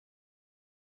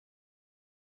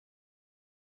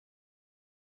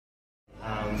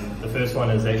The first one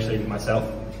is actually myself,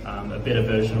 a better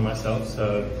version of myself.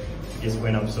 So I guess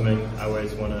when I'm swimming, I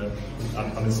always want to,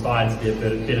 I'm inspired to be a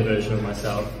better version of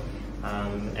myself.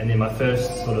 And then my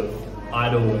first sort of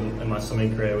idol in my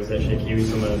swimming career was actually a Kiwi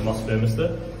swimmer, Moss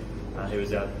Burmester. He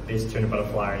was our best 200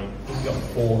 butterfly, and he got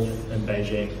 4th in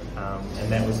Beijing,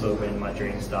 and that was sort of when my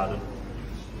dream started.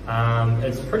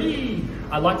 It's pretty,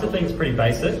 I like to think it's pretty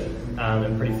basic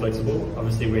and pretty flexible.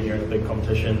 Obviously when you're in a big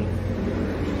competition,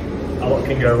 a lot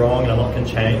can go wrong and a lot can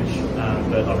change,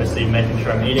 but obviously making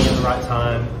sure I'm eating at the right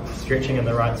time, stretching at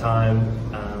the right time,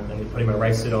 and then putting my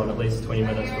race suit on at least 20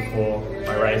 minutes before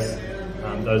my race.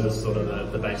 Those are sort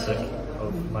of the basic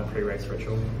of my pre-race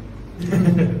ritual.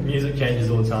 Music changes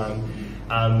all the time.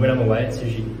 When I'm away, it's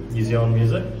usually New Zealand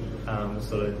music. It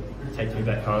sort of takes me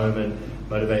back home and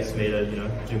motivates me to,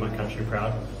 do my country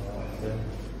proud. Yeah.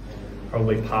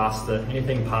 Probably pasta,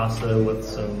 anything pasta with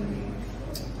some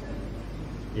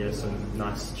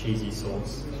nice cheesy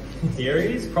sauce.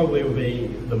 Series probably will be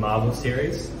the Marvel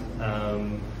series.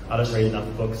 I don't read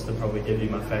enough books to probably give you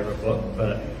my favourite book,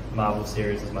 but Marvel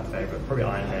series is my favourite, probably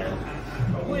Iron Man.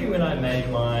 Probably when I made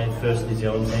my first New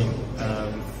Zealand team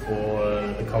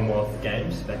for the Commonwealth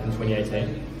Games back in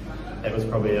 2018. That was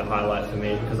probably a highlight for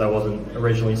me because I wasn't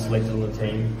originally selected on the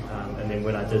team, and then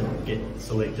when I did get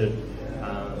selected,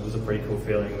 it was a pretty cool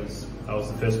feeling. I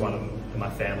was the first one in my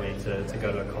family to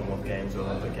go to a Commonwealth Games or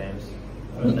Olympic Games.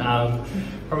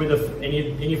 Probably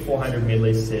any 400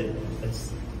 medley set,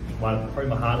 it's probably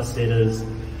my hardest set is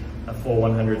a 4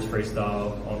 100s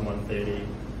freestyle on 130,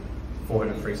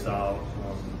 400 freestyle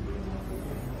on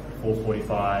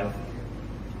 4:45,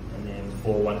 and then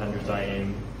 4 100s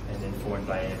IM, and then 4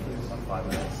 IM, like 5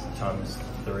 minutes times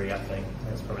 3. I think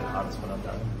that's probably the hardest one I've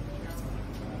done.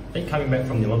 I think coming back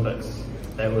from the Olympics,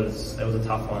 that was a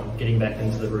tough one. Getting back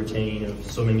into the routine of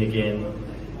swimming again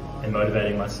and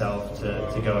motivating myself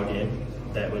to go again.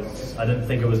 I didn't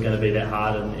think it was going to be that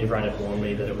hard, and everyone had warned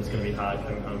me that it was going to be hard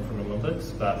coming home from the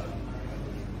Olympics, but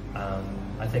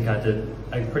I think I did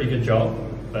a pretty good job.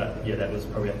 But yeah, that was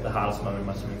probably the hardest moment in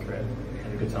my swimming career. I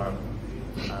had a good time.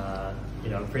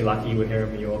 I'm pretty lucky. We're here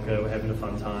in Mallorca, we're having a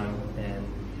fun time, and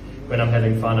when I'm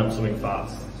having fun, I'm swimming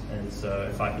fast. And so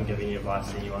if I can give any advice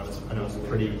to anyone, I know it's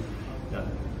pretty,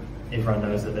 everyone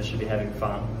knows that they should be having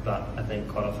fun, but I think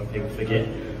quite often people forget,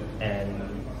 and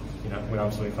when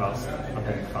I'm swimming fast, I'm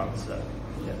having fun, so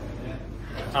yeah.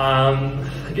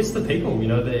 I guess the people,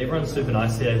 everyone's super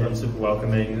nice here, everyone's super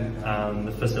welcoming,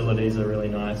 the facilities are really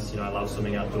nice, I love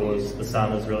swimming outdoors, the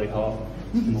sun is really hot,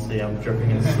 you can see I'm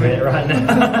dripping in sweat right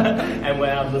now, and we're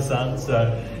out in the sun,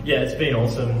 so yeah, it's been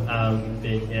awesome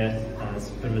being here. It's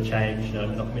a bit of a change,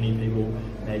 not many people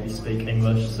maybe speak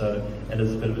English, so it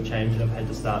is a bit of a change. I've had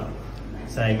to start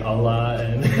saying hola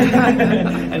and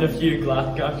and a few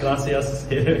gracias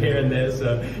here and there,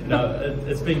 so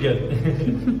it's been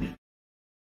good.